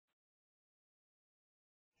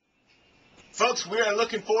Folks, we are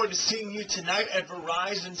looking forward to seeing you tonight at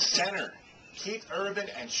Verizon Center. Keith Urban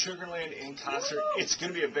and Sugarland in concert. Woo! It's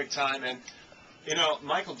going to be a big time. And, you know,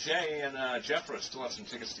 Michael J. and Jeffro still have some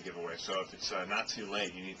tickets to give away. So if it's not too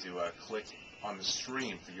late, you need to click on the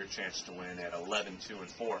stream for your chance to win at 11, 2,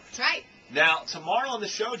 and 4. That's right. Now, tomorrow on the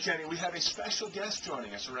show, Jenny, we have a special guest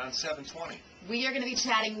joining us around 7:20. We are going to be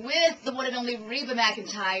chatting with the one and only Reba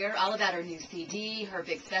McEntire all about her new CD, her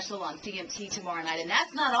big special on CMT tomorrow night. And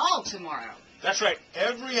that's not all tomorrow. That's right.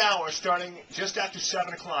 Every hour starting just after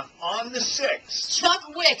 7 o'clock on the 6th. Chuck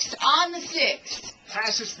Wicks on the 6th.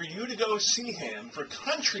 Passes for you to go see him for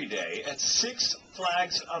Country Day at Six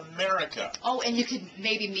Flags America. Oh, and you could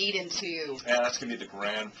maybe meet him too. Yeah, that's going to be the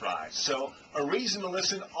grand prize. So a reason to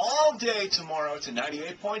listen all day tomorrow to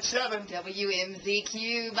 98.7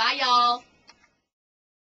 WMZQ. Bye, y'all.